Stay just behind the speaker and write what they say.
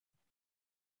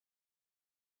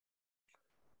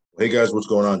Hey guys, what's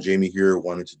going on? Jamie here.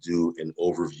 Wanted to do an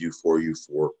overview for you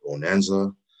for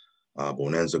Bonanza.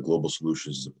 Bonanza Global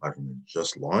Solutions is a platform that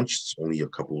just launched. It's only a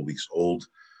couple of weeks old.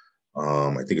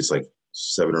 I think it's like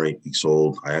 7 or 8 weeks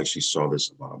old. I actually saw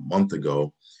this about a month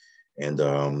ago, and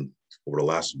over the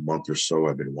last month or so,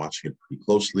 I've been watching it pretty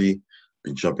closely.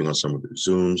 Been jumping on some of their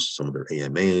Zooms, some of their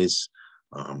AMAs.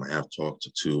 I have talked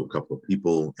to a couple of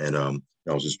people, and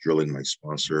I was just drilling my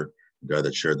sponsor, the guy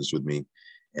that shared this with me.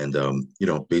 And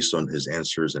based on his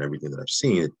answers and everything that I've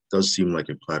seen, it does seem like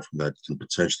a platform that can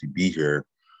potentially be here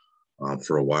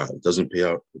for a while. It doesn't pay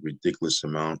out a ridiculous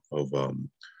amount of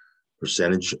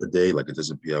percentage a day, like it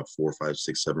doesn't pay out 4, 5,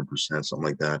 6, 7%, something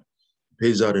like that. It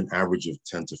pays out an average of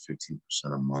 10 to 15%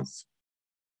 a month.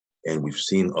 And we've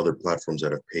seen other platforms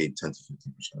that have paid 10 to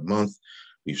 15% a month.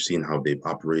 We've seen how they've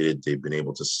operated. They've been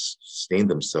able to sustain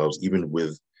themselves even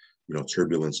with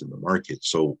turbulence in the market.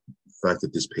 So the fact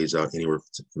that this pays out anywhere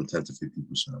from 10 to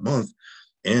 15% a month,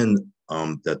 and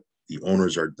that the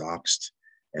owners are doxxed,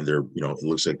 and they're, it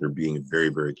looks like they're being very,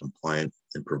 very compliant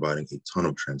and providing a ton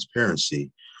of transparency.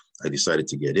 I decided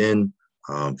to get in.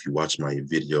 If you watch my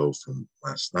video from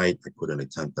last night, I put in a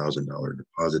 $10,000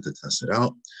 deposit to test it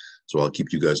out. So I'll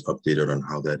keep you guys updated on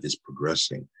how that is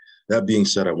progressing. That being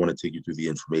said, I want to take you through the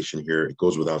information here. It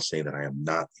goes without saying that I am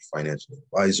not a financial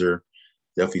advisor.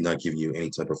 Definitely not giving you any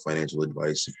type of financial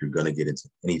advice. If you're going to get into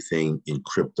anything in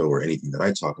crypto or anything that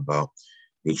I talk about,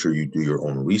 make sure you do your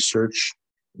own research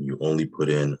and you only put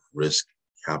in risk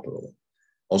capital.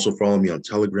 Also, follow me on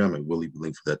Telegram. I will leave a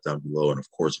link for that down below. And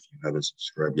of course, if you haven't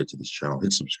subscribed yet to this channel,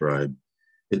 hit subscribe,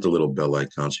 hit the little bell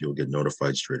icon so you'll get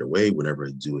notified straight away whenever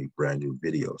I do a brand new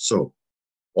video. So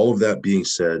all of that being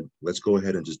said, let's go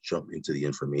ahead and just jump into the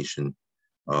information.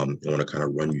 I want to kind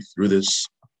of run you through this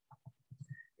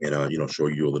and show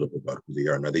you a little bit about who they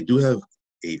are. Now, they do have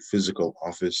a physical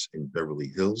office in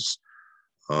Beverly Hills.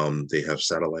 They have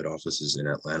satellite offices in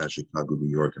Atlanta, Chicago, New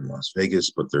York, and Las Vegas,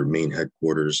 but their main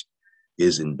headquarters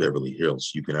is in Beverly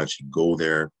Hills. You can actually go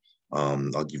there.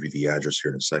 I'll give you the address here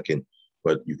in a second,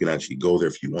 but you can actually go there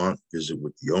if you want, visit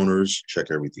with the owners, check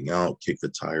everything out, kick the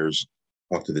tires,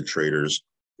 talk to the traders.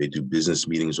 They do business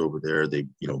meetings over there. They,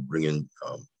 bring in,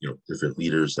 different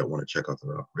leaders that want to check out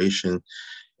their operation.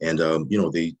 And,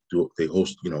 they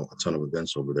host, a ton of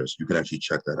events over there. So you can actually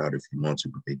check that out if you want to,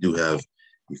 but they do have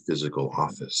a physical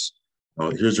office.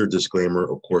 Here's your disclaimer.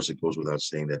 Of course, it goes without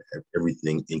saying that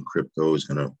everything in crypto is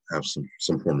going to have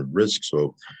some form of risk.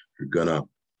 So if you're going to,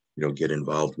 get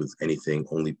involved with anything,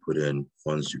 only put in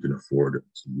funds you can afford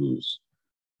to lose.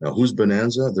 Now, who's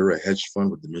Bonanza? They're a hedge fund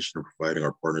with the mission of providing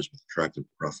our partners with attractive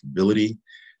profitability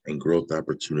and growth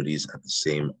opportunities at the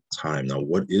same time. Now,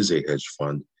 what is a hedge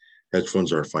fund? Hedge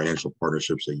funds are financial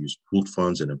partnerships that use pooled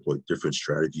funds and employ different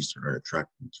strategies to earn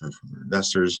attractive returns for their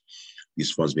investors.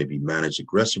 These funds may be managed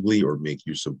aggressively or make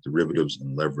use of derivatives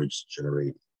and leverage to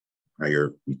generate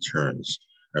higher returns.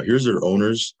 Now, here's their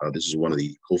owners. This is one of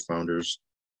the co-founders.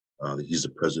 He's the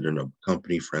president of the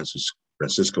company,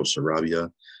 Francisco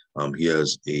Sarabia. He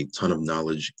has a ton of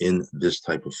knowledge in this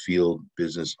type of field,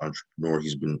 business entrepreneur.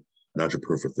 He's been an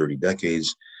entrepreneur for 3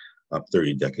 decades,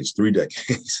 3 decades,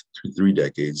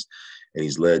 and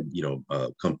he's led,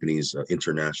 companies,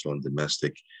 international and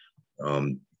domestic.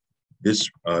 This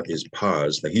is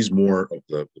Paz. Now, he's more of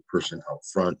the person out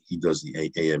front. He does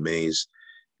the AMAs.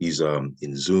 He's in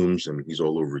Zooms. I mean, he's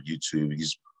all over YouTube.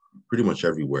 He's pretty much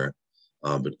everywhere.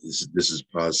 But this is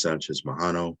Paz Sanchez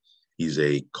Mahano. He's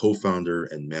a co-founder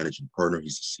and managing partner.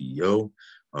 He's the CEO.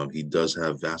 He does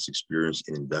have vast experience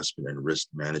in investment and risk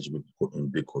management in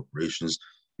big corporations.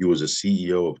 He was a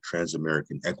CEO of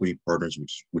Trans-American Equity Partners,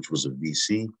 which was a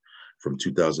VC from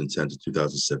 2010 to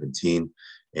 2017.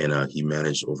 And he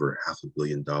managed over $500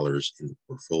 million in the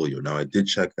portfolio. Now, I did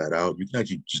check that out. You can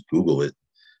actually just Google it.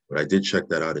 But I did check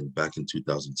that out. And back in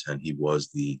 2010, he was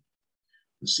the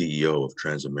CEO of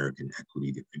Trans-American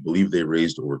Equity. I believe they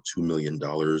raised over $2 million.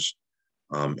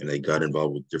 And they got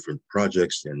involved with different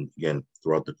projects. And again,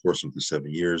 throughout the course of the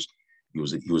 7 years, he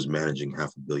was managing $500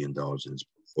 million in his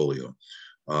portfolio.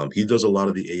 He does a lot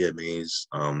of the AMAs,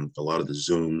 a lot of the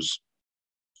Zooms.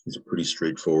 He's pretty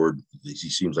straightforward. He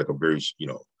seems like a very,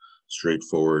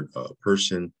 straightforward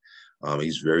person.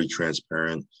 He's very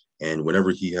transparent. And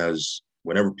whenever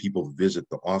people visit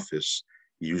the office,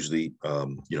 he usually,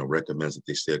 recommends that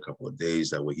they stay a couple of days.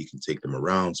 That way he can take them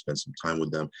around, spend some time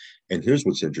with them. And here's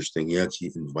what's interesting. He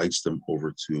actually invites them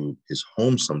over to his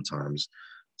home sometimes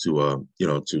to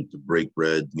break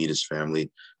bread, meet his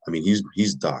family. I mean,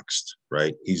 he's doxxed,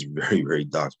 right? He's very, very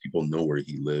doxxed. People know where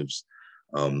he lives.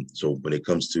 So when it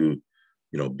comes to,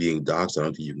 being doxxed, I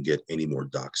don't think you can get any more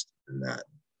doxxed than that.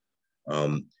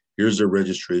 Here's their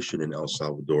registration in El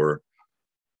Salvador.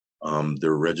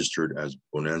 They're registered as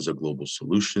Bonanza Global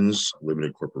Solutions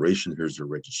Limited Corporation. Here's their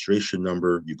registration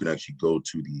number. You can actually go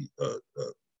to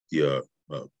the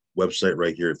website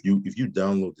right here. If you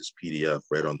download this PDF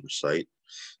right on their site,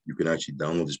 you can actually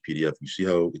download this PDF. You see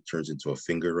how it turns into a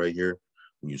finger right here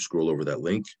when you scroll over that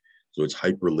link. So it's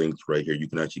hyperlinked right here. You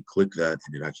can actually click that,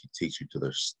 and it actually takes you to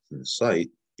the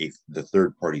site, the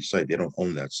third-party site. They don't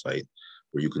own that site,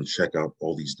 where you can check out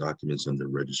all these documents and their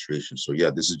registration. So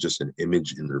yeah, this is just an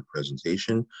image in their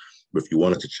presentation. But if you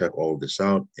wanted to check all of this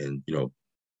out and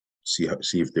see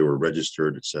if they were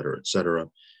registered, et cetera,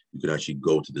 you can actually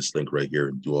go to this link right here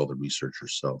and do all the research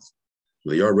yourself.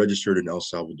 So they are registered in El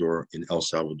Salvador. In El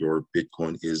Salvador,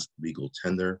 Bitcoin is legal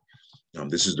tender.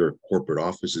 This is their corporate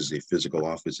office. This is a physical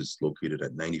office. It's located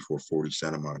at 9440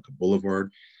 Santa Monica Boulevard,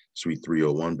 Suite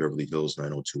 301, Beverly Hills,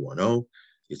 90210.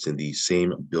 It's in the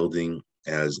same building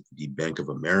as the Bank of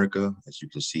America. As you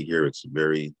can see here, it's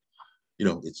very,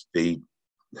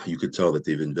 you could tell that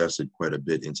they've invested quite a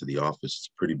bit into the office. It's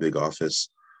a pretty big office.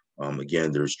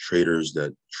 Again, there's traders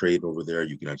that trade over there.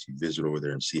 You can actually visit over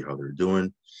there and see how they're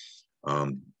doing.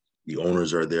 The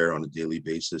owners are there on a daily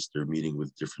basis. They're meeting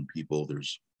with different people.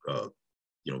 There's,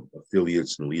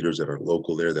 affiliates and leaders that are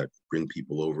local there that bring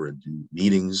people over and do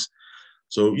meetings.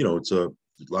 So,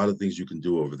 it's a lot of things you can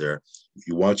do over there. If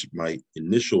you watch my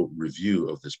initial review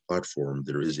of this platform,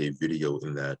 there is a video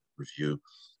in that review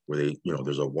where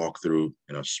there's a walkthrough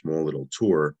and a small little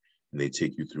tour, and they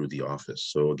take you through the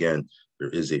office. So again, there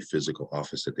is a physical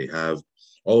office that they have.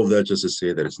 All of that just to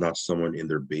say that it's not someone in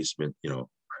their basement,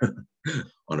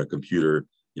 on a computer,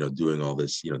 doing all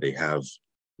this. They have,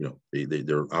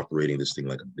 they're operating this thing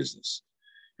like a business.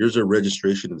 Here's their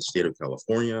registration in the state of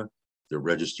California. They're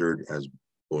registered as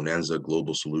Bonanza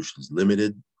Global Solutions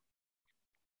Limited.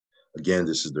 Again,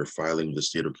 this is their filing with the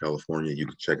state of California. You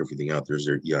can check everything out. There's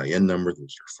their EIN number.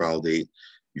 There's their file date.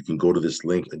 You can go to this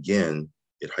link. Again,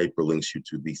 it hyperlinks you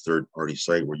to the third-party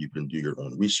site where you can do your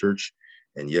own research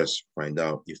and, yes, find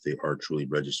out if they are truly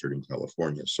registered in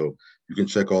California. So you can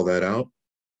check all that out.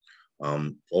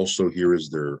 Also, here is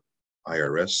their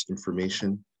IRS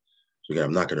information. So again,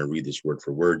 I'm not going to read this word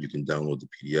for word. You can download the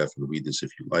PDF and read this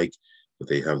if you like, but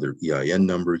they have their EIN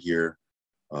number here.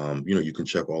 You can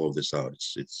check all of this out.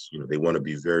 It's they want to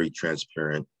be very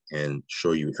transparent and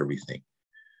show you everything.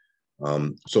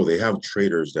 So they have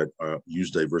traders that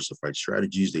use diversified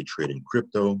strategies. They trade in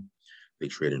crypto, they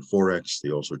trade in Forex,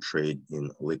 they also trade in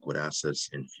liquid assets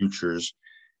and futures,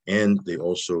 and they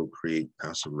also create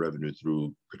passive revenue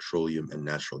through petroleum and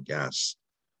natural gas.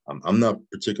 I'm not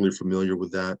particularly familiar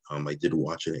with that. I did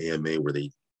watch an AMA where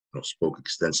they spoke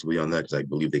extensively on that because I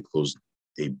believe they closed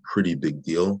a pretty big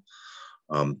deal.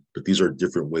 But these are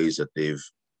different ways that they've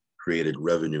created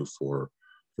revenue for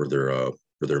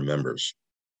their members.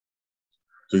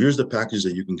 So here's the package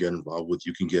that you can get involved with.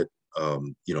 You can get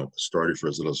started for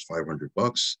as little as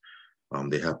 $500.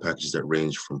 They have packages that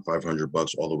range from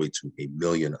 $500 all the way to $1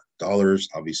 million.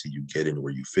 Obviously, you get in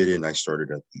where you fit in. I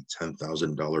started at the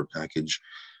 $10,000 package.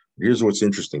 Here's what's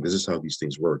interesting. This is how these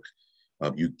things work.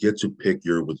 You get to pick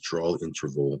your withdrawal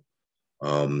interval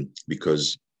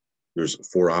because there's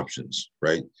 4 options,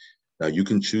 right? Now, you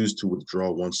can choose to withdraw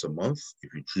once a month.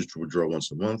 If you choose to withdraw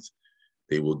once a month,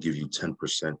 they will give you 10%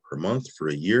 per month for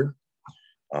a year.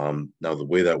 Now, the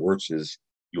way that works is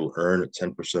you'll earn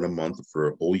 10% a month for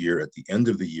a whole year. At the end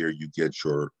of the year, you get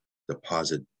your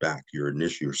deposit back, your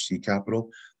seed capital.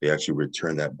 They actually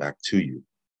return that back to you.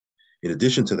 In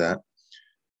addition to that,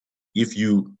 if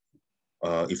you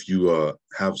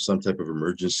have some type of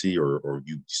emergency or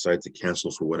you decide to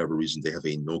cancel for whatever reason, they have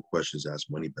a no questions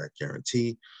asked money back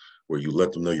guarantee where you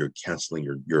let them know you're canceling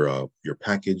your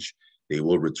package. They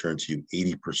will return to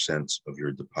you 80% of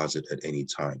your deposit at any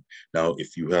time. Now,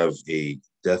 if you have a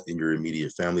death in your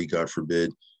immediate family, God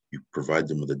forbid, you provide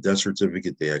them with a death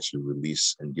certificate, they actually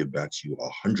release and give back to you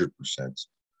 100%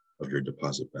 of your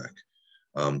deposit back.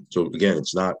 So again,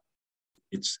 it's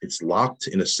locked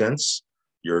in a sense,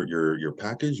 your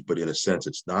package, but in a sense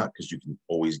it's not, because you can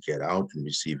always get out and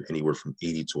receive anywhere from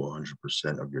 80 to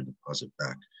 100% of your deposit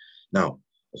back. Now,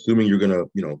 assuming you're gonna,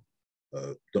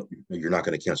 you're not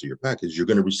going to cancel your package, you're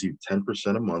going to receive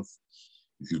 10% a month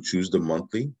if you choose the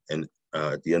monthly, and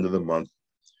at the end of the month,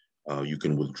 you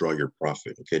can withdraw your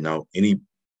profit. Okay, now any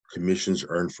commissions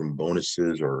earned from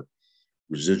bonuses or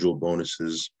residual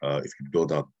bonuses, if you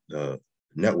build out the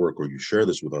network or you share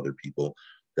this with other people,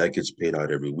 that gets paid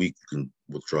out every week. You can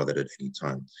withdraw that at any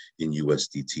time in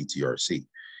USDT TRC.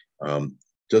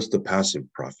 Just the passive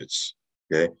profits,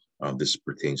 okay, this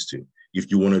pertains to. If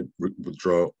you want to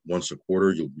withdraw once a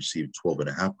quarter, you'll receive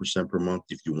 12.5% per month.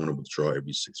 If you want to withdraw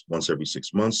every 6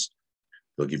 months,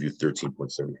 they'll give you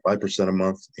 13.75% a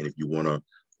month. And if you want to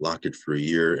lock it for a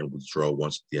year and withdraw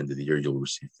once at the end of the year, you'll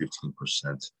receive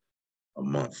 15% a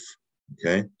month.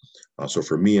 Okay. So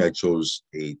for me, I chose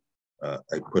I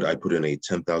put in a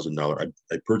 $10,000.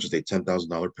 I purchased a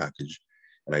 $10,000 package,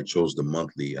 and I chose the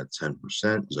monthly at 10%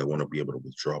 because I want to be able to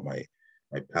withdraw my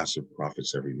passive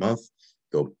profits every month.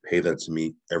 They'll pay that to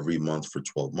me every month for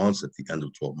 12 months. At the end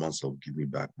of 12 months, they'll give me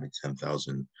back my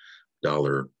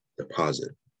 $10,000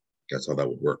 deposit. That's how that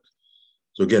would work.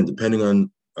 So again, depending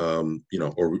on,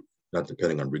 or not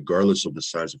depending on, regardless of the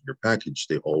size of your package,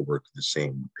 they all work the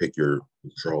same. You pick your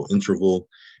withdrawal interval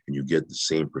and you get the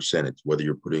same percentage, whether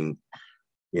you're putting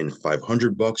in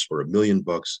 $500 or $1 million.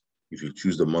 If you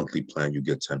choose the monthly plan, you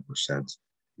get 10%.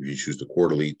 If you choose the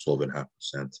quarterly,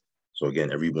 12.5%. So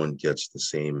again, everyone gets the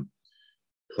same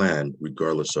plan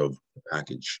regardless of the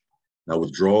package. Now,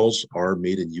 withdrawals are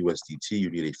made in USDT. You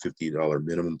need a $50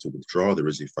 minimum to withdraw. There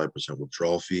is a 5%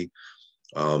 withdrawal fee.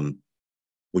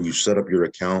 When you set up your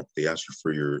account, they ask you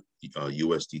for your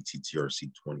USDT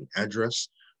TRC20 address.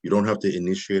 You don't have to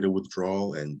initiate a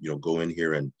withdrawal and go in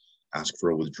here and ask for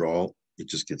a withdrawal. It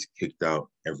just gets kicked out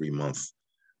every month.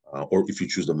 Or if you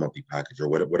choose the monthly package or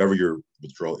whatever your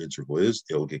withdrawal interval is,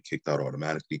 it'll get kicked out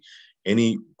automatically.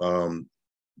 Any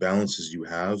balances you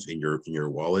have in your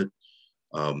wallet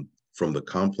from the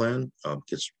comp plan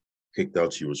gets kicked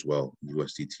out to you as well,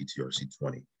 USDT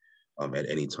TRC20 at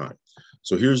any time.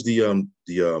 So here's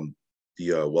the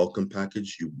welcome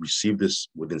package. You receive this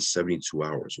within 72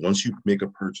 hours. Once you make a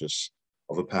purchase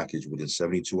of a package within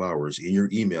 72 hours, in your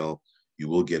email, you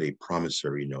will get a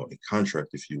promissory note, a contract,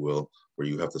 if you will, where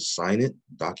you have to sign it,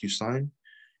 DocuSign,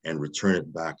 and return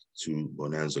it back to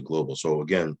Bonanza Global. So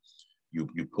again, you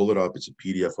pull it up. It's a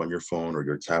PDF on your phone or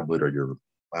your tablet or your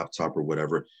laptop or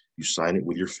whatever. You sign it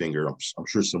with your finger. I'm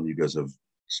sure some of you guys have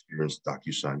experienced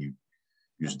DocuSign. You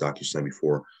used DocuSign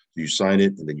before. So you sign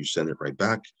it and then you send it right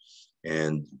back.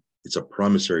 And it's a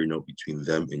promissory note between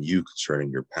them and you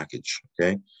concerning your package.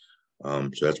 Okay.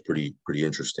 So that's pretty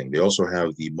interesting. They also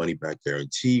have the money back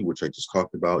guarantee, which I just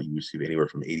talked about. You receive anywhere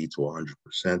from 80 to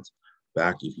 100%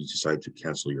 back if you decide to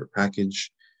cancel your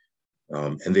package.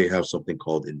 And they have something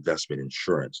called investment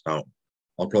insurance. Now,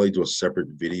 I'll probably do a separate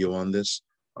video on this.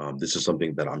 This is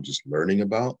something that I'm just learning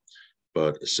about,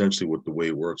 but essentially what the way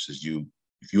it works is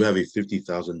if you have a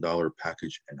 $50,000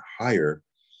 package and higher,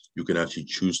 you can actually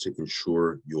choose to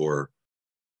insure your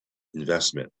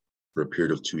investment for a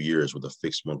period of 2 years with a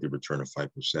fixed monthly return of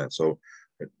 5%. So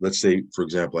let's say, for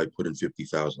example, I put in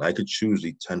 50,000. I could choose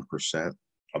the 10%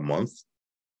 a month,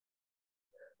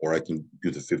 or I can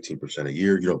do the 15% a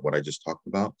year, what I just talked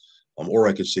about. Or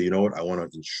I could say, I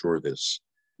want to insure this.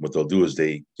 What they'll do is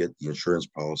they get the insurance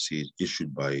policy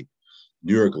issued by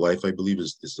New York Life, I believe,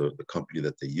 is the company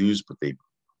that they use, but they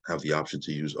have the option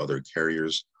to use other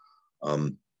carriers.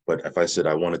 But if I said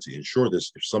I wanted to insure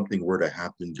this, if something were to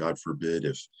happen, God forbid,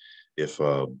 if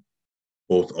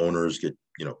both owners get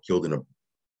killed in a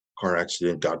car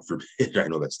accident, God forbid, I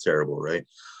know that's terrible, right?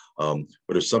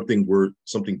 But if something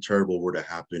terrible were to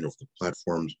happen, or if the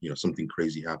platforms, something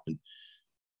crazy happened,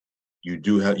 you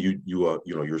do have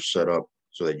you're set up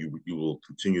so that you will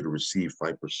continue to receive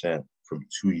 5% from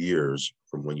 2 years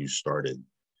from when you started.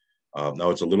 Now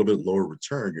it's a little bit lower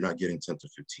return. You're not getting 10 to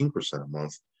 15% a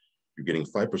month. You're getting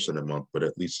 5% a month, but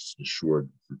at least it's insured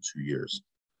for 2 years.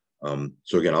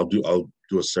 So again, I'll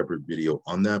do a separate video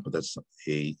on that, but that's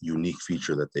a unique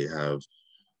feature that they have.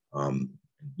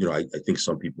 I think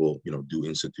some people, do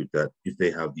institute that if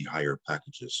they have the higher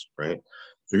packages, right?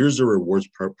 So here's the rewards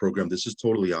program. This is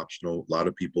totally optional. A lot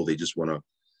of people, they just want to,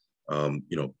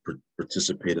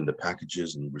 participate in the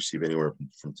packages and receive anywhere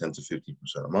from 10 to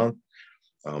 15% a month.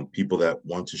 People that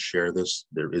want to share this,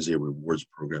 there is a rewards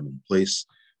program in place.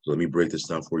 So let me break this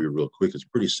down for you real quick. It's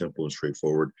pretty simple and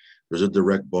straightforward. There's a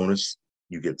direct bonus.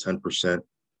 You get 10%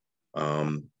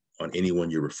 on anyone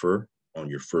you refer on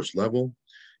your first level.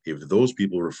 If those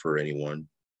people refer anyone,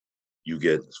 you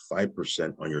get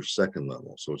 5% on your second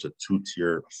level. So it's a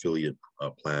 2-tier affiliate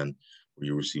plan where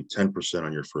you receive 10%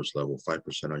 on your first level,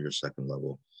 5% on your second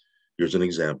level. Here's an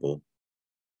example.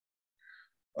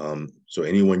 So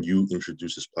anyone you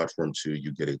introduce this platform to,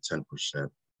 you get a 10%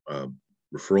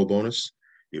 referral bonus.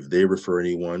 If they refer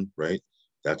anyone, right,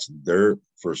 that's their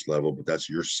first level, but that's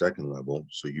your second level.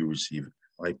 So you receive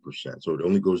 5%. So it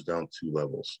only goes down 2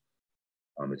 levels.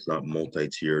 It's not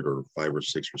multi-tiered or 5 or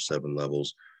 6 or 7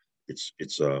 levels. It's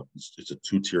a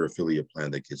 2-tier affiliate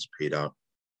plan that gets paid out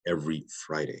every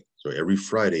Friday. So every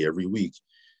Friday, every week,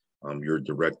 your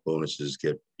direct bonuses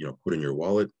get put in your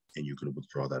wallet. and you can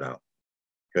withdraw that out.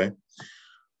 Okay.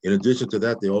 In addition to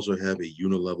that, they also have a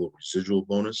unilevel residual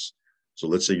bonus. So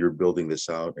let's say you're building this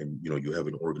out and you have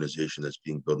an organization that's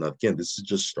being built. Now, again, this is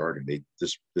just starting.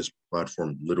 This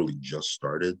platform literally just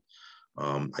started.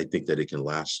 I think that it can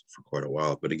last for quite a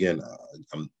while. But again,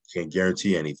 I can't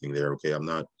guarantee anything there. Okay,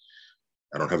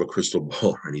 I don't have a crystal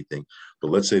ball or anything. But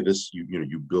let's say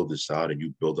you build this out and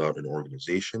you build out an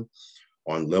organization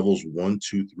on levels 1,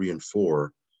 2, 3, and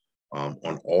 4,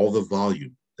 on all the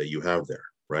volume that you have there,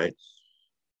 right?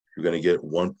 You're going to get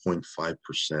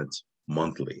 1.5%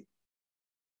 monthly.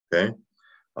 Okay.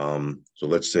 So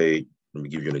let's say, let me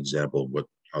give you an example of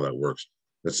how that works.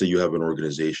 Let's say you have an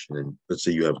organization and let's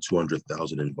say you have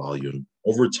 200,000 in volume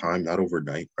over time, not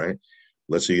overnight, right?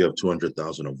 Let's say you have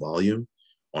 200,000 of volume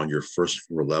on your first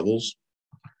 4 levels.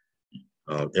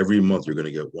 Every month you're going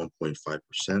to get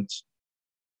 1.5%.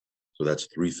 So that's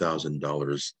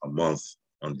 $3,000 a month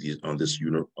on this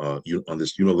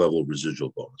unilevel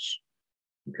residual bonus.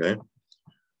 Okay.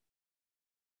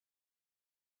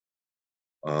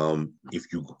 If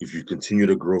you continue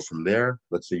to grow from there,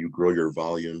 let's say you grow your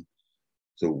volume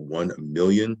to 1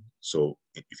 million. So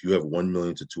if you have 1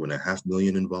 million to 2.5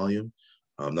 million in volume,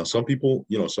 now some people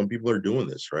are doing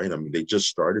this, right? I mean, they just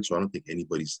started, so I don't think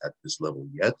anybody's at this level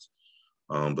yet.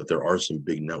 But there are some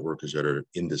big networkers that are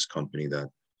in this company that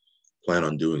plan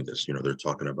on doing this. They're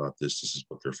talking about this. This is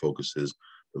what their focus is.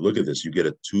 But look at this. You get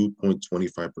a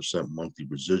 2.25% monthly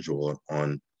residual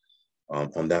on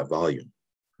that volume,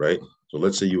 right? So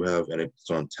let's say you have, and it's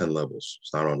on 10 levels.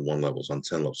 It's not on 1 level, it's on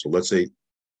 10 levels. So let's say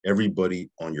everybody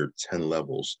on your 10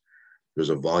 levels, there's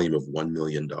a volume of $1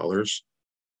 million.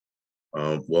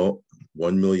 Well,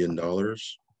 $1 million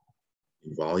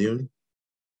in volume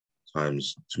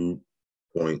times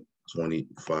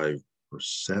 2.25%,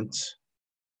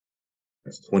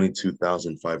 that's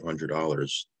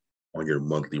 $22,500 on your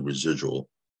monthly residual,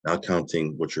 not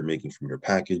counting what you're making from your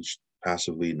package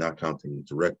passively, not counting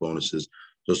direct bonuses,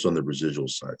 just on the residual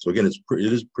side. So again, it's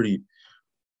pretty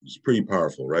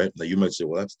powerful, right? Now you might say,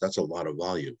 well, that's a lot of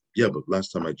volume. Yeah, but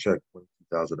last time I checked,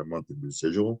 22,000 a month in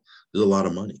residual is a lot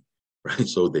of money, right?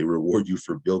 So they reward you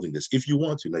for building this if you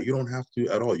want to. Now you don't have to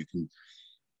at all. You can,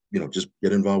 just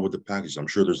get involved with the package. I'm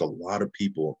sure there's a lot of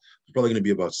people. There's probably going to be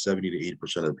about 70 to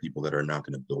 80% of the people that are not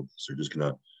going to build this. They're just going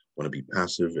to want to be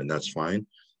passive, and that's fine.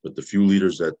 But the few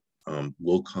leaders that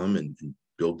will come and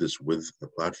build this with the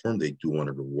platform, they do want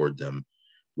to reward them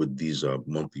with these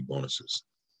monthly bonuses.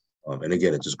 And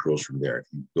again, it just grows from there. If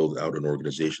you build out an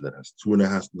organization that has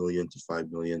 2.5 million to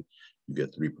 5 million, you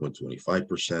get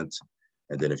 3.25%.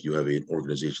 And then if you have an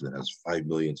organization that has 5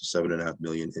 million to 7.5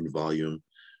 million in volume,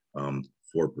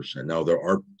 4%. Now there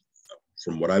are,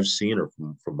 from what I've seen or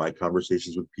from my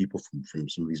conversations with people from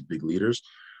some of these big leaders,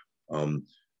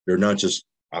 they're not just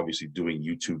obviously doing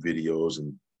YouTube videos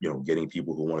and getting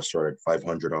people who want to start at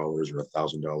 $500 or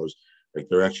 $1,000. Like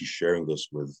they're actually sharing this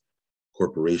with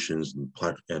corporations and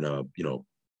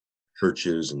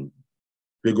churches and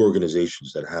big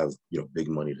organizations that have big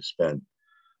money to spend.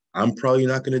 I'm probably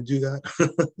not going to do that,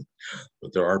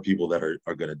 but there are people that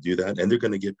are going to do that, and they're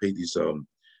going to get paid these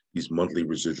monthly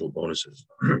residual bonuses.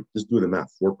 Just do the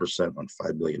math: 4% on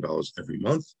 $5 million every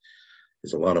month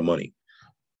is a lot of money.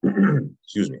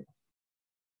 Excuse me.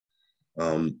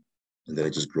 And then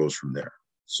it just grows from there.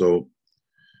 So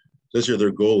this year,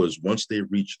 their goal is once they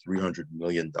reach $300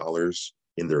 million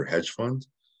in their hedge fund,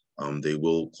 they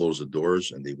will close the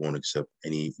doors and they won't accept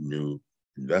any new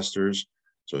investors.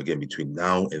 So again, between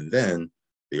now and then,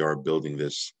 they are building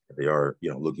this. They are,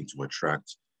 looking to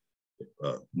attract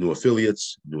new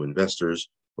affiliates, new investors.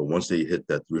 But once they hit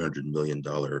that $300 million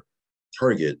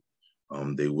target,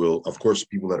 they will, of course,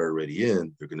 people that are already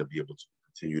in, they're going to be able to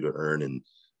continue to earn and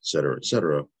et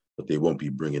cetera, but they won't be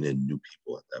bringing in new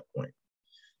people at that point.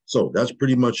 So that's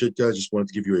pretty much it, guys. Just wanted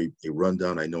to give you a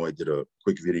rundown. I know I did a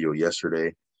quick video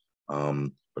yesterday,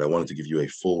 but I wanted to give you a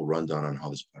full rundown on how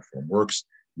this platform works.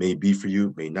 May be for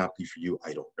you, may not be for you.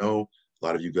 I don't know. A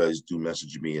lot of you guys do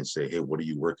message me and say, hey, what are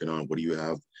you working on? What do you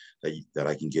have that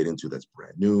I can get into that's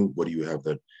brand new? What do you have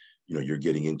that you're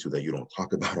getting into that you don't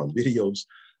talk about on videos?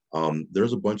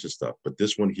 There's a bunch of stuff, but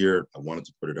this one here, I wanted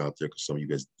to put it out there because some of you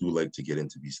guys do like to get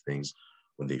into these things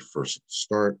when they first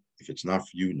start. If it's not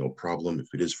for you, no problem.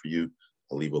 If it is for you,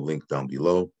 I'll leave a link down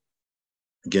below.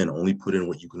 Again, only put in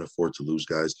what you can afford to lose,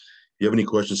 guys. If you have any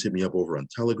questions, hit me up over on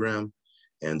Telegram.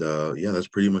 And yeah, that's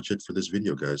pretty much it for this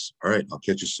video, guys. All right, I'll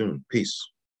catch you soon. Peace.